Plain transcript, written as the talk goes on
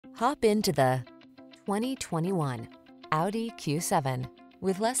Hop into the 2021 Audi Q7.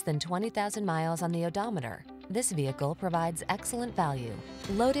 With less than 20,000 miles on the odometer, this vehicle provides excellent value.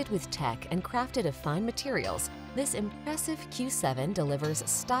 Loaded with tech and crafted of fine materials, this impressive Q7 delivers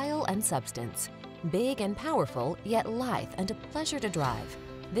style and substance. Big and powerful, yet lithe and a pleasure to drive.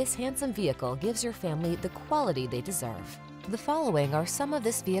 This handsome vehicle gives your family the quality they deserve. The following are some of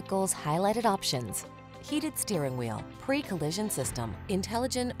this vehicle's highlighted options: heated steering wheel, pre-collision system,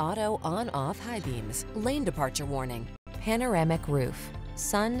 intelligent auto on-off high beams, lane departure warning, panoramic roof,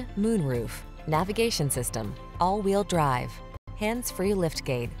 sun, moonroof, navigation system, all-wheel drive, hands-free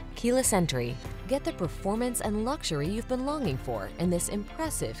liftgate, keyless entry. Get the performance and luxury you've been longing for in this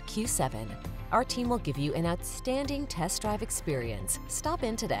impressive Q7. Our team will give you an outstanding test drive experience. Stop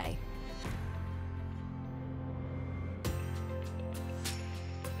in today.